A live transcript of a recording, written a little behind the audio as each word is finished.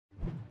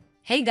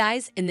Hey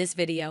guys, in this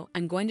video,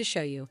 I'm going to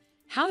show you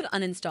how to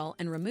uninstall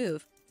and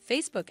remove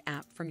Facebook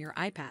app from your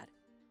iPad.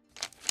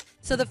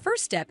 So the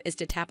first step is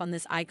to tap on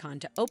this icon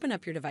to open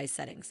up your device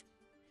settings.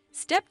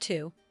 Step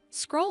 2,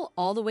 scroll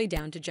all the way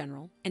down to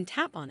General and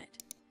tap on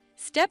it.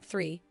 Step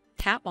 3,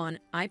 tap on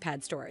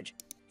iPad storage.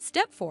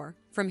 Step 4,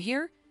 from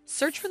here,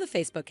 search for the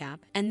Facebook app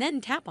and then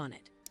tap on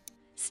it.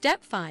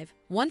 Step 5,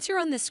 once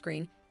you're on this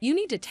screen, you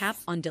need to tap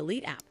on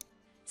Delete app.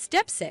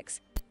 Step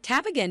 6,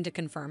 tap again to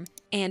confirm,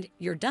 and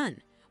you're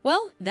done.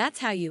 Well,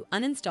 that's how you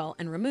uninstall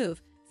and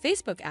remove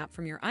Facebook app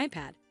from your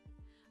iPad.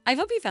 I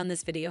hope you found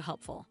this video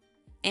helpful.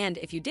 And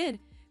if you did,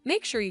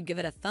 make sure you give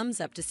it a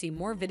thumbs up to see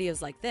more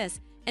videos like this,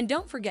 and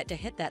don't forget to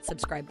hit that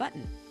subscribe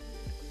button.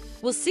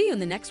 We'll see you in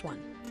the next one.